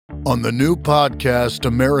On the new podcast,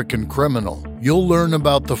 American Criminal, you'll learn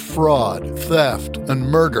about the fraud, theft, and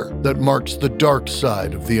murder that marks the dark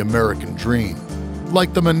side of the American dream.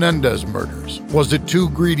 Like the Menendez murders, was it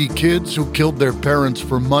two greedy kids who killed their parents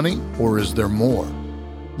for money, or is there more?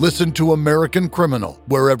 Listen to American Criminal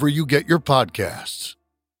wherever you get your podcasts.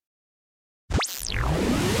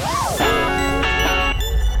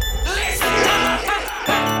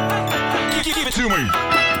 Give it to me.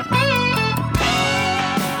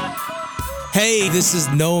 Hey, this is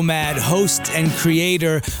Nomad, host and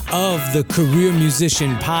creator of the Career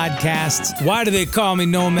Musician Podcast. Why do they call me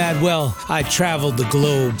Nomad? Well, I traveled the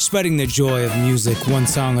globe, spreading the joy of music one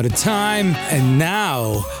song at a time. And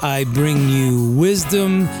now I bring you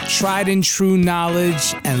wisdom, tried and true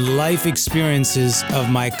knowledge, and life experiences of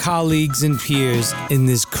my colleagues and peers in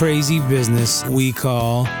this crazy business we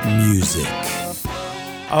call music.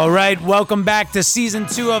 All right, welcome back to Season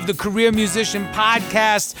 2 of the Career Musician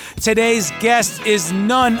Podcast. Today's guest is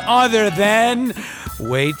none other than,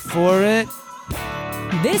 wait for it.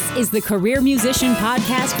 This is the Career Musician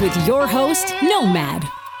Podcast with your host, Nomad.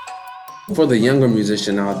 For the younger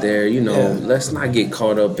musician out there, let's not get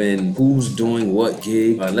caught up in who's doing what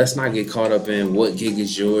gig. Let's not get caught up in what gig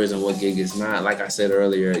is yours and what gig is not. Like I said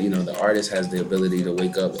earlier, the artist has the ability to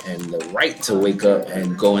wake up and the right to wake up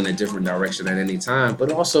and go in a different direction at any time.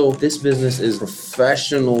 But also, this business is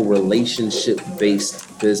professional,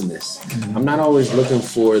 relationship-based business. Mm-hmm. I'm not always looking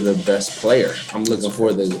for the best player. I'm looking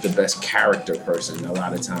for the best character person a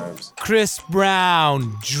lot of times. Chris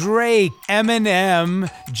Brown, Drake, Eminem,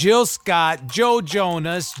 Jill Scott, Joe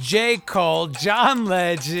Jonas, J. Cole, John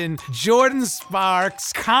Legend, Jordan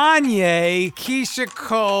Sparks, Kanye, Keisha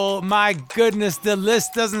Cole, my goodness, the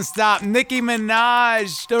list doesn't stop. Nicki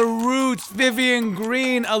Minaj, The Roots, Vivian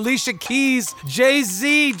Green, Alicia Keys,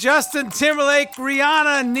 Jay-Z, Justin Timberlake,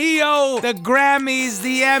 Rihanna, Neo, the Grammys,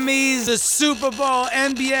 the Emmys, the Super Bowl,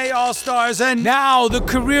 NBA All-Stars, and now the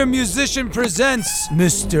Career Musician presents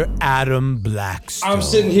Mr. Adam Blackstone. I'm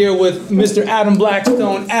sitting here with Mr. Adam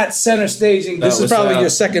Blackstone at Center Staging. This is probably your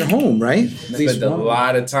second home, right? Spent a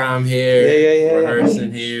lot of time here,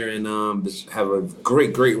 rehearsing here, and have a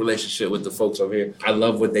great relationship with the folks over here. I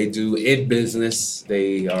love what they do in business.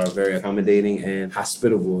 They are very accommodating and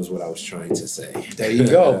hospitable is what I was trying to say. There you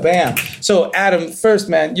go. Bam. So Adam, first,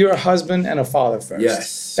 man, you're a husband and a father first. Yes.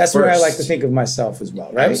 That's where I like to think of myself as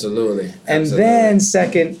well, right? Absolutely. And then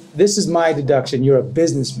second, this is my deduction, you're a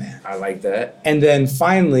businessman. I like that. And then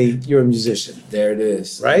finally, you're a musician. There it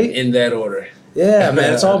is. Right? In that order. Yeah,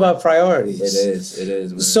 man, it's all about priorities. It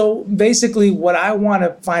is, man. So basically what I want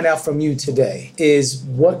to find out from you today is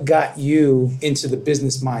what got you into the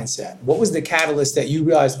business mindset? What was the catalyst that you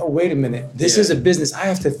realized, oh, wait a minute, this is a business. I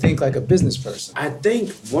have to think like a business person. I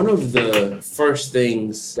think one of the first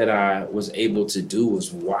things that I was able to do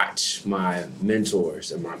was watch my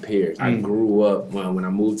mentors and my peers. I grew up, when I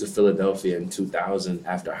moved to Philadelphia in 2000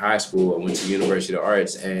 after high school, I went to University of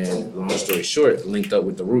Arts and long story short, linked up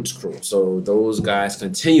with the Roots crew. So those guys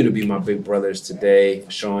continue to be my big brothers today.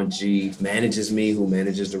 Sean G manages me, who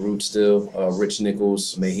manages the Roots still. Rich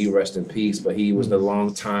Nichols, may he rest in peace, but he was the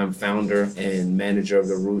longtime founder and manager of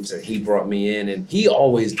the Roots, and he brought me in, and he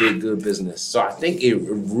always did good business. So I think it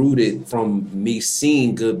rooted from me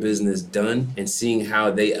seeing good business done and seeing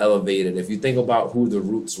how they elevated. If you think about who the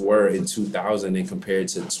Roots were in 2000 and compared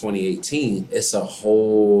to 2018, it's a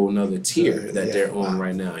whole nother tier that they're on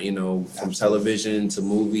right now. From television to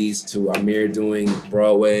movies to Amir doing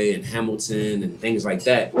Broadway and Hamilton and things like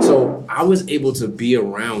that. So I was able to be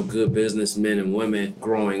around good businessmen and women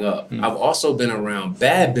growing up. I've also been around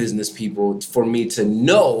bad business people for me to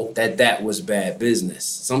know that was bad business.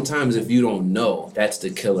 Sometimes if you don't know, that's the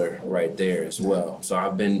killer right there as well. So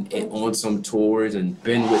I've been on some tours and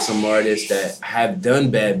been with some artists that have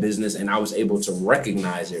done bad business, and I was able to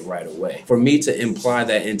recognize it right away. For me to imply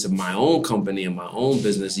that into my own company and my own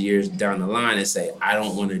business years down the line and say, I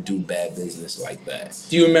don't want to do bad business like that.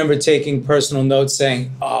 Do you remember taking personal notes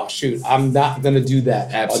saying, oh, shoot, I'm not going to do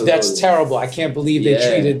that? Absolutely. Oh, that's terrible. I can't believe they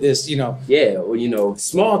treated this, Yeah, well,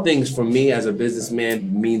 small things for me as a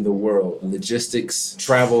businessman mean the world. Logistics,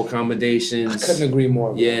 travel accommodations. I couldn't agree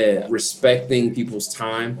more. Yeah, respecting people's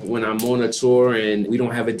time. When I'm on a tour and we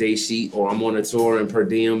don't have a day sheet, or I'm on a tour and per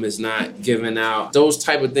diem is not given out, those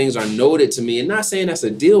type of things are noted to me. And not saying that's a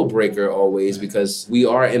deal breaker always, because we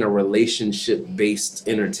are in a relationship-based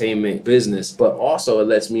entertainment business, but also it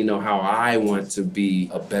lets me know how I want to be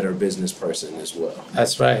a better business person as well.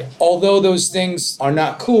 That's right. Although those things are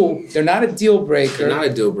not cool, they're not a deal breaker. They're not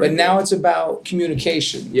a deal breaker. But now it's about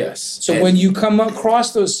communication. Yes. So when you come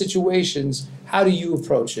across those situations, How do you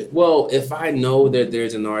approach it? Well, if I know that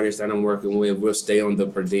there's an artist that I'm working with, we'll stay on the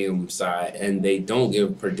per diem side, and they don't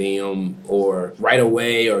give per diem or right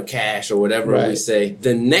away or cash or whatever we say,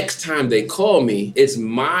 the next time they call me, it's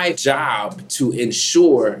my job to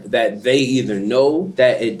ensure that they either know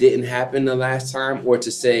that it didn't happen the last time, or to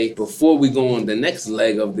say, before we go on the next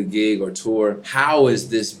leg of the gig or tour, how is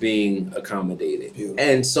this being accommodated? Beautiful.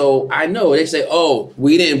 And so I know they say, oh,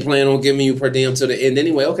 we didn't plan on giving you per diem till the end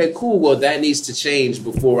anyway. Okay, cool. Well, that needs to change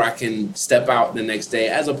before I can step out the next day,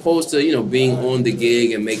 as opposed to, you know, being on the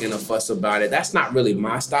gig and making a fuss about it. That's not really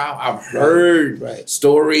my style. I've heard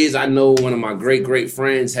stories. I know one of my great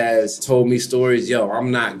friends has told me stories. Yo,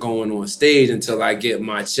 I'm not going on stage until I get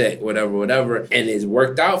my check, whatever. And it's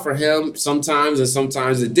worked out for him sometimes, and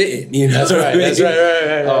sometimes it didn't. You know, that's right. That's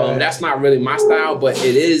right. That's not really my style, but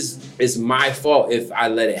it's my fault if I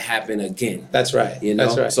let it happen again. That's right. You know,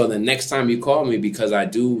 that's right. So the next time you call me, because I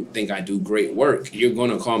do think I do great work, you're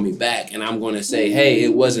going to call me back, and I'm going to say, hey,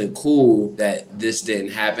 it wasn't cool that this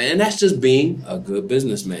didn't happen. And that's just being a good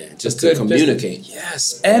businessman, just to communicate.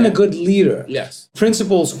 Yes. And a good leader. Yes.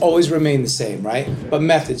 Principles always remain the same, right? But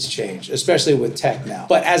methods change, especially with tech now.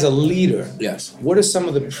 But as a leader, yes, what are some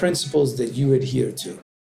of the principles that you adhere to?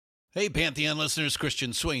 Hey, Pantheon listeners,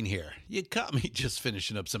 Christian Swain here. You caught me just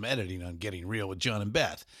finishing up some editing on Getting Real with John and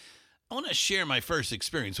Beth. I want to share my first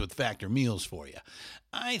experience with Factor Meals for you.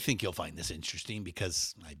 I think you'll find this interesting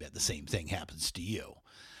because I bet the same thing happens to you.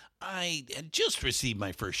 I had just received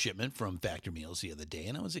my first shipment from Factor Meals the other day,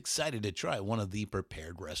 and I was excited to try one of the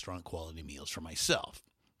prepared restaurant quality meals for myself.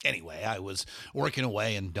 Anyway, I was working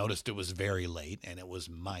away and noticed it was very late, and it was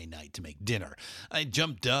my night to make dinner. I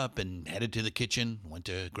jumped up and headed to the kitchen, went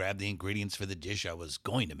to grab the ingredients for the dish I was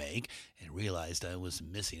going to make, and realized I was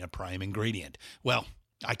missing a prime ingredient. Well,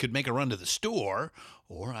 I could make a run to the store,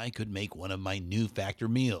 or I could make one of my new Factor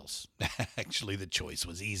meals. Actually, the choice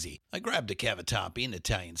was easy. I grabbed a cavatappi, an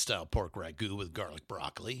Italian-style pork ragu with garlic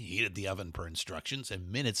broccoli, heated the oven per instructions,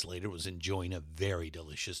 and minutes later was enjoying a very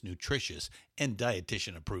delicious, nutritious, and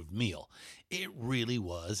dietitian-approved meal. It really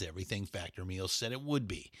was everything Factor Meals said it would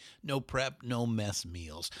be. No prep, no mess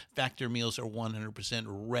meals. Factor Meals are 100%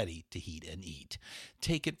 ready to heat and eat.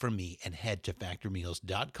 Take it from me and head to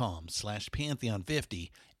factormeals.com/Pantheon50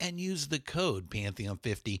 and use the code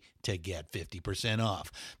Pantheon50 to get 50%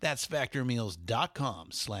 off. That's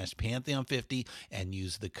factormeals.com/Pantheon50 and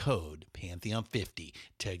use the code Pantheon50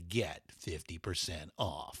 to get 50%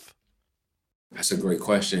 off. That's a great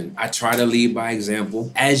question. I try to lead by example.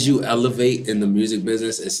 As you elevate in the music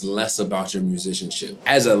business, it's less about your musicianship.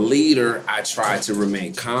 As a leader, I try to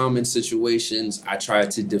remain calm in situations. I try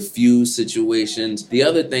to diffuse situations. The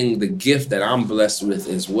other thing, the gift that I'm blessed with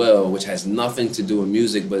as well, which has nothing to do with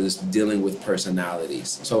music, but it's dealing with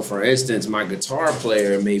personalities. So for instance, my guitar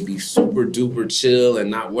player may be super duper chill and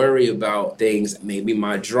not worry about things. Maybe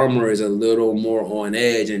my drummer is a little more on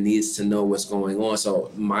edge and needs to know what's going on.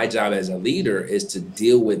 So my job as a leader is to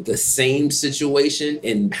deal with the same situation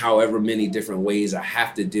in however many different ways I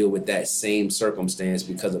have to deal with that same circumstance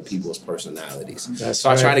because of people's personalities.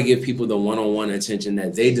 So I try to give people the one-on-one attention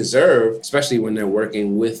that they deserve, especially when they're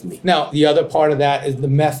working with me. Now, the other part of that is the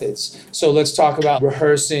methods. So let's talk about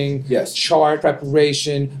rehearsing, chart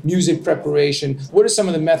preparation, music preparation. What are some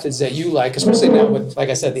of the methods that you like, especially now with, like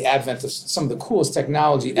I said, the advent of some of the coolest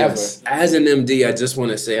technology ever? As an MD, I just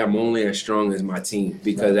want to say I'm only as strong as my team,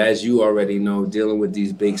 because as you already know, dealing with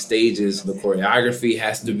these big stages, the choreography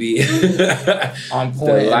has to be on point.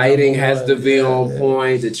 The lighting has to be on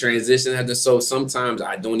point. The transition has to. So sometimes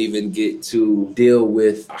I don't even get to deal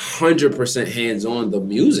with 100% hands-on the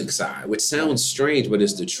music side, which sounds strange, but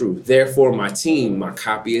it's the truth. Therefore, my team, my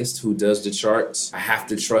copyist who does the charts, I have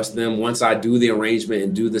to trust them. Once I do the arrangement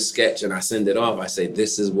and do the sketch and I send it off, I say,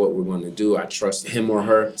 this is what we're going to do. I trust him or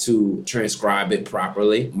her to transcribe it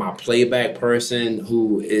properly. My playback person,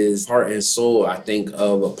 who is heart and soul, I think,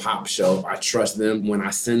 of a pop show, I trust them. When I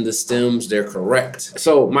send the stems, they're correct.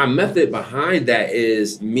 So my method behind that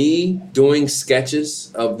is me doing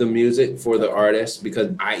sketches of the music for the artist, because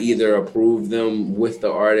I either approve them with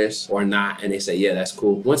the artist or not, and they say, yeah, that's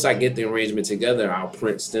cool. Once I get the arrangement together, I'll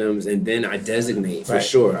print stems, and then I designate for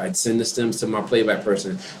sure. I'd send the stems to my playback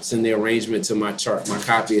person, send the arrangement to my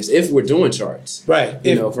copyist, if we're doing charts.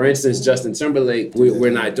 You know, for instance, Justin Timberlake, we're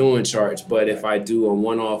not doing charts, but if I do a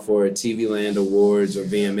one-off or a TV Grammyland Awards or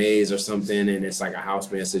VMAs or something, and it's like a house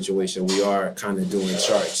band situation, we are kind of doing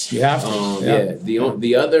charts. You have to.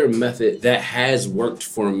 The other method that has worked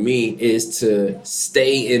for me is to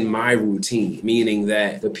stay in my routine, meaning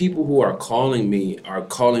that the people who are calling me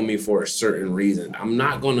for a certain reason. I'm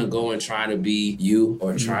not going to go and try to be you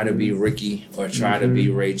or try to be Ricky or try to be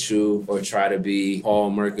Ray Chu or try to be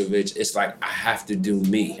Paul Merkovich. It's like I have to do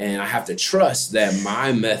me, and I have to trust that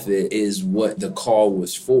my method is what the call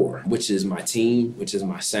was for, which is my team, which is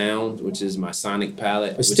my sound, which is my sonic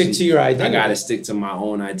palette. But stick to your identity. I got to stick to my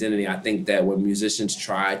own identity. I think that when musicians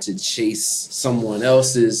try to chase someone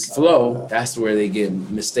else's flow, that's where they get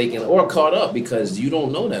mistaken or caught up, because you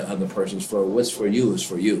don't know that other person's flow. What's for you is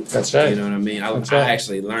for you. That's right. You know what I mean? I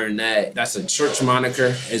actually learned that. That's a church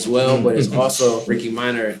moniker as well, but it's also Ricky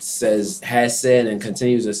Minor has said and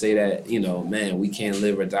continues to say that, man, we can't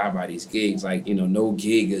live or die by these gigs. Like, no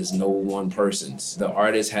gig is no one person's. The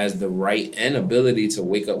artist has the right and ability to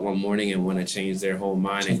wake up one morning and want to change their whole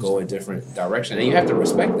mind and go a different direction. And you have to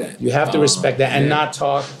respect that. You have to respect that and not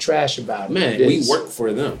talk trash about it. Man, we work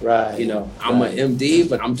for them. Right. I'm an MD,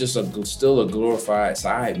 but I'm just still a glorified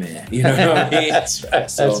side man. You know what I mean? That's right.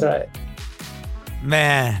 That's right.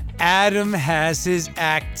 Man, Adam has his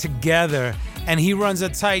act together, and he runs a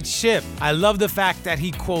tight ship. I love the fact that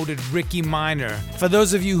he quoted Ricky Minor. For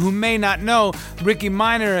those of you who may not know, Ricky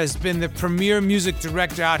Minor has been the premier music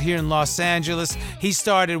director out here in Los Angeles. He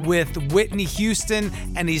started with Whitney Houston,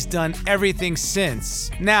 and he's done everything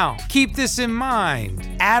since. Now, keep this in mind.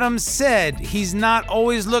 Adam said he's not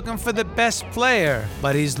always looking for the best player,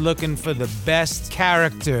 but he's looking for the best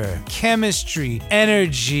character, chemistry,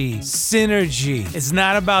 energy, synergy. It's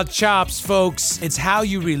not about chops, folks. It's how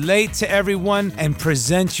you relate to everyone and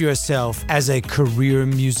present yourself as a career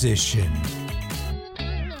musician.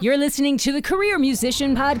 You're listening to the Career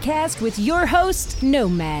Musician Podcast with your host,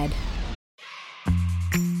 Nomad.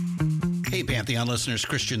 Hey, Pantheon listeners,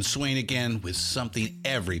 Christian Swain again with something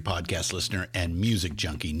every podcast listener and music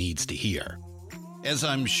junkie needs to hear. As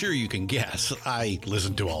I'm sure you can guess, I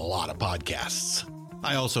listen to a lot of podcasts.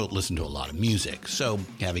 I also listen to a lot of music, so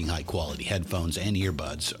having high-quality headphones and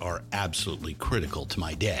earbuds are absolutely critical to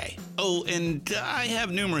my day. Oh, and I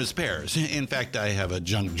have numerous pairs. In fact, I have a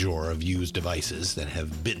junk drawer of used devices that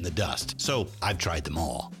have bitten the dust, so I've tried them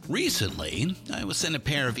all. Recently, I was sent a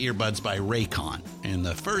pair of earbuds by Raycon, and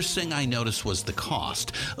the first thing I noticed was the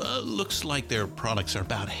cost. Looks like their products are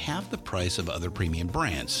about half the price of other premium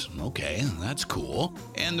brands. Okay, that's cool.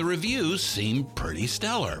 And the reviews seem pretty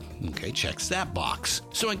stellar. Okay, checks that box.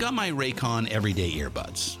 So I got my Raycon everyday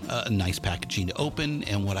earbuds. Nice packaging to open,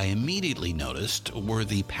 and what I immediately noticed were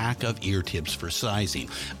the pack of ear tips for sizing.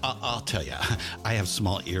 I'll tell you, I have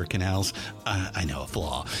small ear canals. I know, a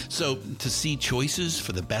flaw. So to see choices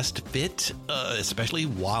for the best fit, especially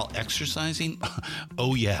while exercising,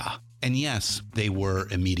 oh yeah. And yes, they were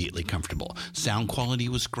immediately comfortable. Sound quality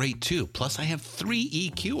was great too. Plus, I have 3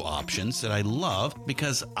 EQ options that I love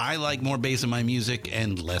because I like more bass in my music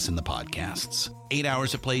and less in the podcasts. 8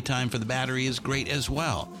 hours of playtime for the battery is great as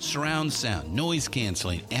well. Surround sound, noise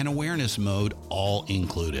canceling, and awareness mode all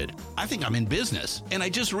included. I think I'm in business, and I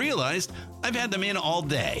just realized I've had them in all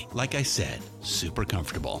day. Like I said, super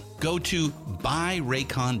comfortable. Go to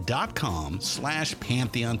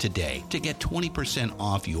buyraycon.com/Pantheon today to get 20%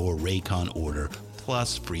 off your Raycon order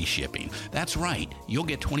plus free shipping. That's right, you'll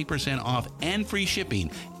get 20% off and free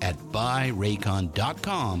shipping at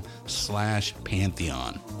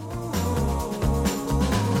buyraycon.com/Pantheon.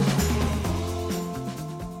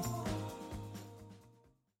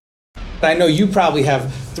 I know you probably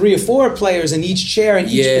have 3 or 4 players in each chair in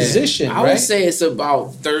each position, right? I would say it's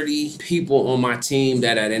about 30 people on my team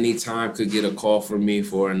that at any time could get a call from me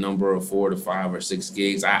for a number of 4 to 5 or 6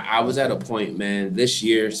 gigs. I was at a point, man, this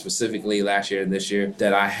year, specifically last year and this year,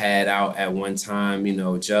 that I had out at one time,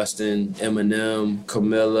 Justin, Eminem,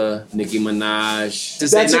 Camilla, Nicki Minaj.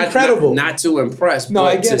 That's incredible. Not to impress, no,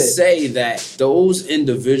 but to say that those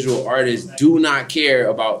individual artists do not care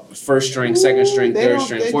about first string, second string, third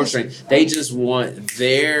string, fourth string. They just want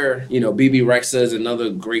their, BB Rexa is another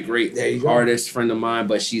great artist, friend of mine,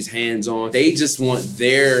 but she's hands-on. They just want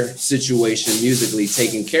their situation musically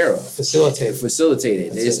taken care of.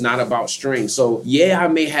 Facilitated. It's not about strings. So, I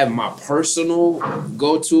may have my personal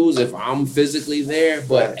go-tos if I'm physically there,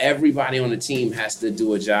 but everybody on the team has to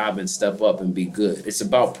do a job and step up and be good. It's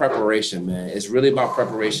about preparation, man. It's really about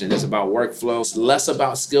preparation. It's about workflow. It's less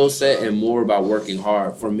about skill set and more about working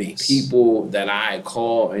hard for me. People that I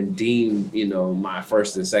call and deem, my first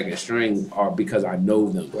first and second string are because I know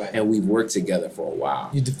them. Right. And we've worked together for a while.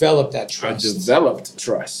 You develop that trust. I developed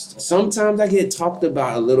trust. Sometimes I get talked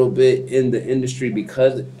about a little bit in the industry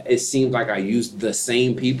because it seems like I use the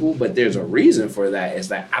same people, but there's a reason for that. It's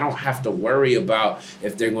that I don't have to worry about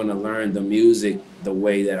if they're going to learn the music the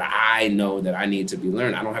way that I know that I need to be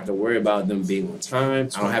learned. I don't have to worry about them being on time.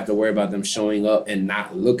 I don't have to worry about them showing up and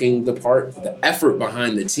not looking the part. The effort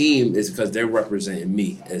behind the team is because they're representing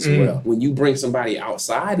me as well. When you bring somebody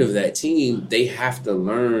outside of that team, they have to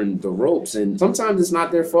learn the ropes. And sometimes it's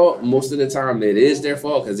not their fault. Most of the time it is their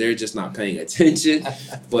fault because they're just not paying attention.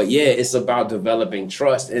 But yeah, it's about developing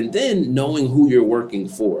trust and then knowing who you're working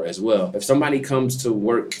for as well. If somebody comes to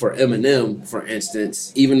work for Eminem, for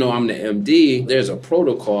instance, even though I'm the MD, there's a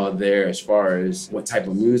protocol there as far as what type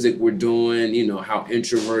of music we're doing, you know, how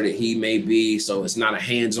introverted he may be. So it's not a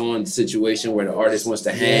hands-on situation where the artist wants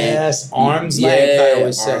to hang. Yes, arm's length, I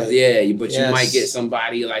always say. Yeah, but you might get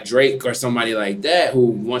somebody like Drake or somebody like that who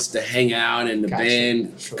wants to hang out and the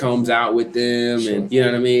band comes out with them and you know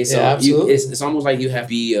what I mean? So it's almost like you have to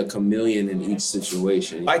be a chameleon in each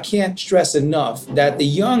situation. I can't stress enough that the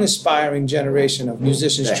young aspiring generation of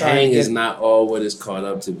musicians the trying hang to get... is not all what it's caught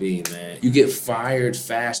up to be, man. You get fired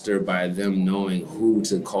faster by them knowing who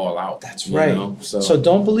to call out. That's right. You know? So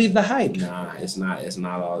don't believe the hype. Nah, it's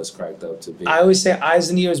not all it's cracked up to be. I always say eyes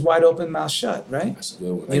and ears wide open, mouth shut, right? That's a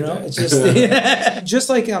good one. You know, it's just just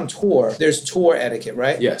like on tour, there's tour etiquette,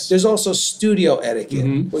 right? Yes. There's also studio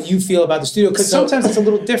etiquette. What you feel about the studio, because sometimes it's a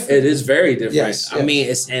little different. It is very different. Yes, I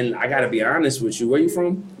mean, and I gotta be honest with you. Where you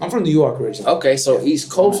from? I'm from New York originally. Okay, so East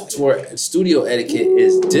Coast tour studio etiquette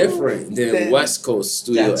is different than West Coast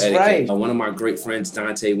studio etiquette. Right. One of my great friends,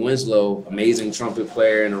 Dante Winslow, amazing trumpet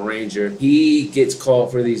player and arranger, he gets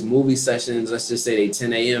called for these movie sessions. Let's just say they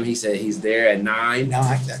 10 a.m. He said he's there at 9.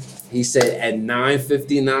 He said at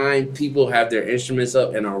 9:59, people have their instruments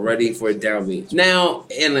up and are ready for a downbeat. Now,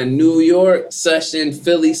 in a New York session,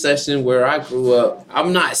 Philly session where I grew up,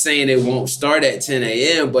 I'm not saying it won't start at 10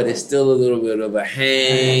 a.m., but it's still a little bit of a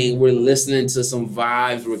hang. We're listening to some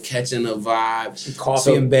vibes. We're catching a vibe.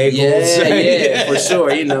 Coffee and bagels. Yeah, for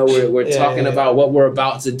sure. You know, we're talking about what we're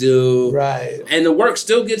about to do. Right. And the work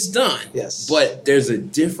still gets done. Yes. But there's a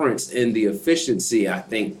difference in the efficiency, I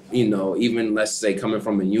think, you know, even let's say coming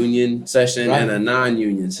from a union session and a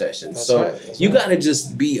non-union session. You got to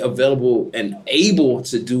just be available and able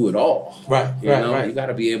to do it all. Right. You know, you got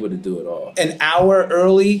to be able to do it all. An hour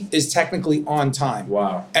early is technically on time.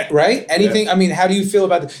 Wow. Right? Anything? Yeah. I mean, how do you feel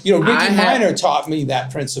about that? You know, Ricky Minor taught me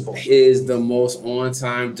that principle. Is the most on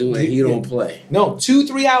time dude and he don't play. No,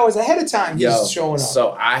 2-3 hours ahead of time he's showing up.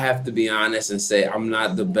 So I have to be honest and say I'm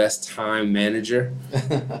not the best time manager.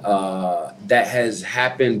 That has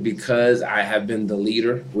happened because I have been the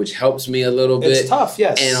leader, which helps me a little bit. It's tough,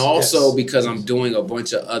 yes. And also because I'm doing a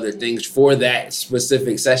bunch of other things for that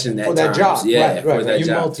specific session for that job. Yeah, right, for that you're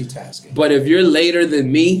job. multitasking. But if you're later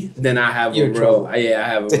than me, then I have a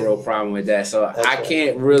real problem with that. So I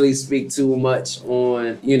can't really speak too much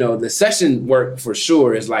on, you know, the session work for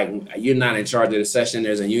sure is like you're not in charge of the session.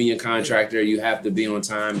 There's a union contractor. You have to be on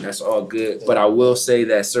time. That's all good. But I will say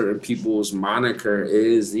that certain people's moniker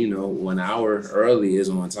is, you know, 1 hour early is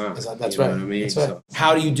on time. That's you right. know what I mean? That's right. So.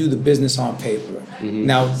 How do you do the business on paper?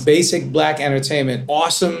 Now, Basic Black Entertainment,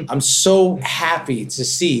 awesome. I'm so happy to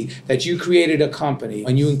see that you created a company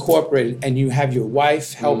and you incorporated and you have your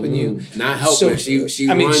wife helping you. Not helping. So,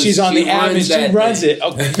 runs, she's on the app and she runs it.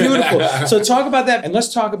 Okay, beautiful. So talk about that. And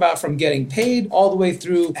let's talk about from getting paid all the way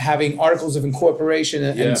through having articles of incorporation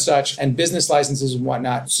and such and business licenses and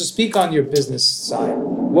whatnot. So speak on your business side.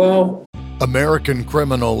 Well, American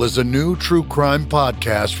Criminal is a new true crime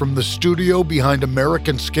podcast from the studio behind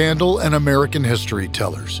American Scandal and American History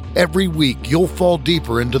Tellers. Every week, you'll fall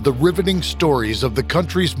deeper into the riveting stories of the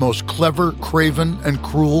country's most clever, craven, and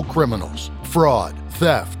cruel criminals. Fraud,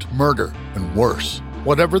 theft, murder, and worse.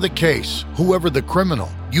 Whatever the case, whoever the criminal,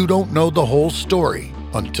 you don't know the whole story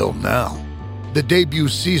until now. The debut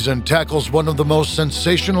season tackles one of the most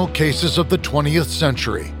sensational cases of the 20th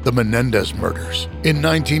century, the Menendez murders. In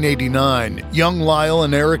 1989, young Lyle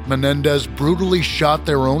and Eric Menendez brutally shot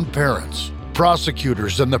their own parents.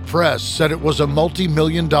 Prosecutors and the press said it was a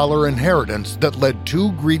multi-million-dollar inheritance that led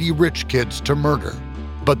two greedy rich kids to murder.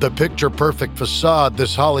 But the picture-perfect facade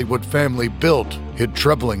this Hollywood family built hid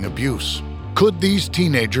troubling abuse. Could these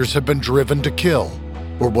teenagers have been driven to kill?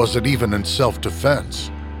 Or was it even in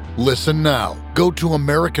self-defense? Listen now Go to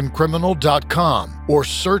AmericanCriminal.com or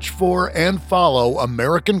search for and follow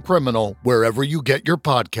American Criminal wherever you get your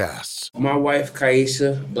podcasts. My wife,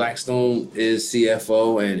 Kaisha, Blackstone is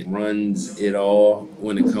CFO and runs it all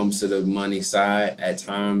when it comes to the money side. At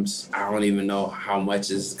times, I don't even know how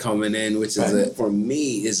much is coming in, which is, for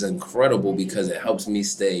me, is incredible because it helps me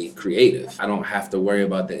stay creative. I don't have to worry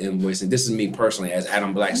about the invoicing. This is me personally as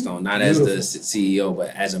Adam Blackstone, not as the CEO, but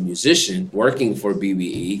as a musician working for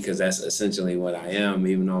BBE, because that's essentially what I am,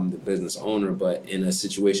 even though I'm the business owner. But in a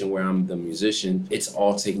situation where I'm the musician, it's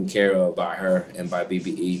all taken care of by her and by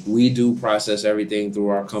BBE. We do process everything through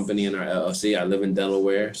our company and our LLC. I live in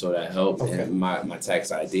Delaware, so that helps. Okay. And my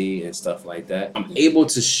tax ID and stuff like that. I'm able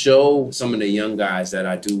to show some of the young guys that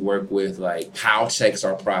I do work with, like how checks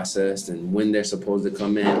are processed and when they're supposed to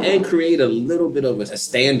come in, and create a little bit of a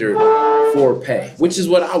standard for pay, which is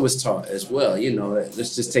what I was taught as well. You know,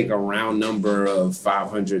 let's just take a round number of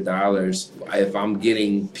 $500. If I'm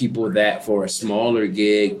getting people that for a smaller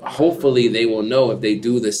gig, hopefully they will know if they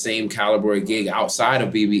do the same caliber gig outside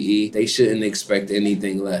of BBE, they shouldn't expect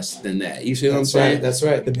anything less than that. You see what I'm saying? Right, that's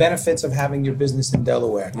right. The benefits of having your business in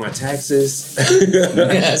Delaware. My taxes,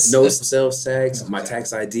 Yes. No sales tax. My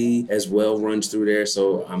tax ID as well runs through there,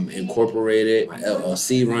 so I'm incorporated. My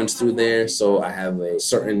LLC runs through there, so I have a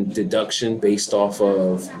certain deduction based off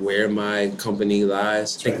of where my company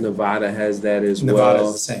lies. I think Nevada has that as well.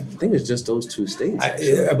 Nevada's the same. I think it's just those two states.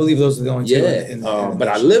 I believe those are the only two. Yeah, but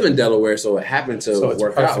I live in Delaware, so it happened to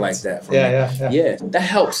work out like that for me. Yeah, that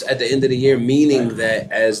helps at the end of the year, meaning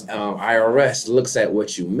that as IRS looks at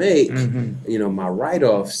what you make, you know, my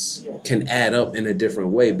write-offs can add up in a different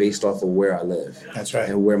way based off of where I live. That's right.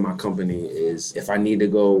 And where my company is. If I need to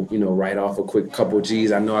go, you know, write off a quick couple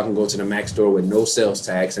G's, I know I can go to the Mac store with no sales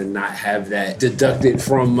tax and not have that deducted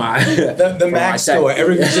from my the Mac store.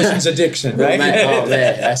 Every musician's addiction, right? Oh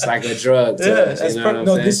man, that's like a drug to us, you know what I'm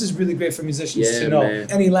saying? This is really great for musicians to know.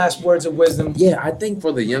 Man. Any last words of wisdom? Yeah, I think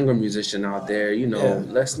for the younger musician out there, you know,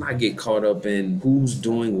 let's not get caught up in who's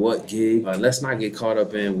doing what gig. Let's not get caught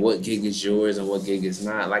up in what gig is yours and what gig is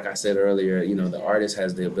not. Like I said earlier, you know, the artist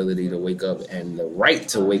has the ability to wake up and the right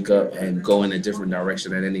to wake up and go in a different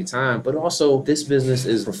direction at any time. But also, this business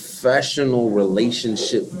is professional,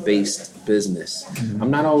 relationship-based business.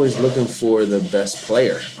 I'm not always looking for the best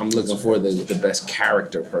player. I'm looking for the best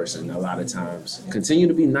character person a lot of times. Continue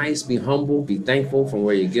to be nice, be humble, be thankful from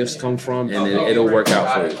where your gifts come from, and it'll work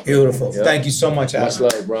out for you. Beautiful. Yep. Thank you so much, Adam. Much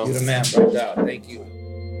love, bro. You're the man, bro. No doubt. Thank you.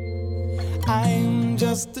 I'm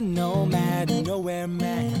just a nomad, nowhere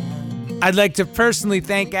man. I'd like to personally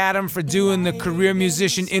thank Adam for doing the Career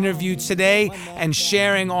Musician interview today and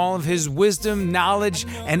sharing all of his wisdom, knowledge,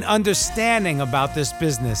 and understanding about this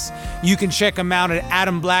business. You can check him out at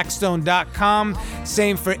adamblackstone.com.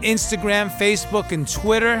 Same for Instagram, Facebook, and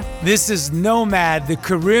Twitter. This is Nomad, the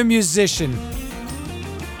Career Musician.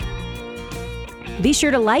 Be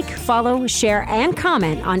sure to like, follow, share, and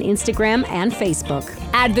comment on Instagram and Facebook.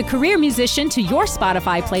 Add The Career Musician to your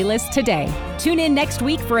Spotify playlist today. Tune in next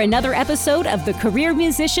week for another episode of the Career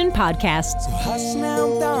Musician Podcast. So hush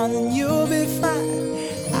now, darling, you'll be fine.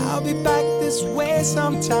 I'll be back this way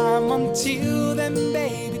sometime. Until then,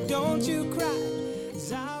 baby, don't you cry.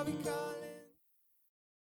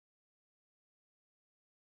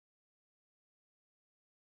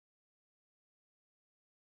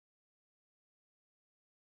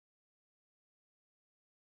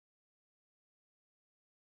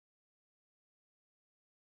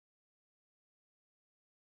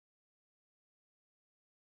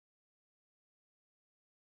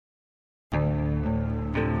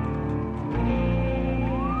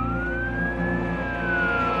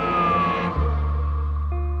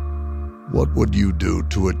 What would you do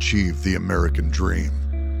to achieve the American dream?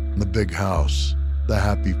 The big house, the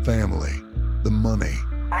happy family, the money.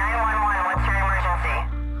 911, what's your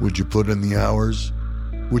emergency? Would you put in the hours?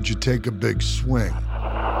 Would you take a big swing?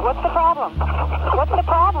 What's the problem? What's the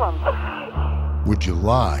problem? Would you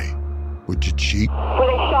lie? Would you cheat? Would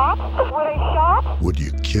I shop? Would I shop? Would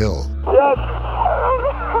you kill? Yes.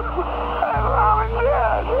 My mom is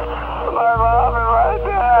dead. My mom is right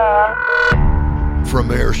there. From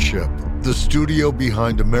Airship, the studio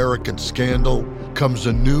behind American Scandal, comes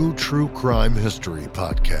a new true crime history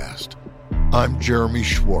podcast. I'm Jeremy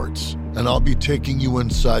Schwartz, and I'll be taking you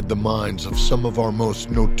inside the minds of some of our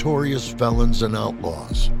most notorious felons and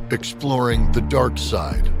outlaws, exploring the dark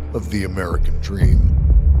side of the American dream.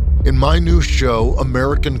 In my new show,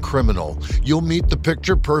 American Criminal, you'll meet the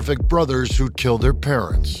picture-perfect brothers who'd kill their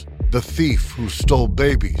parents, the thief who stole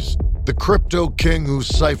babies, the crypto king who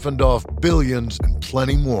siphoned off billions, and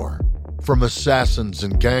plenty more. From assassins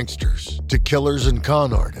and gangsters to killers and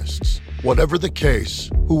con artists, Whatever the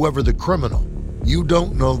case, whoever the criminal, you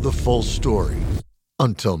don't know the full story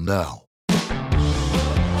until now.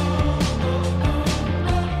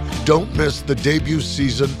 Don't miss the debut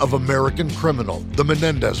season of American Criminal, The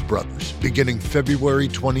Menendez Brothers, beginning February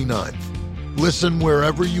 29th. Listen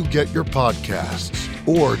wherever you get your podcasts,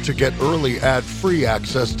 or to get early ad-free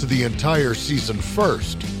access to the entire season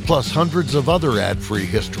first, plus hundreds of other ad-free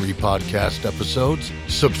history podcast episodes,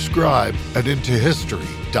 subscribe at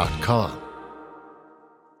intohistory.com.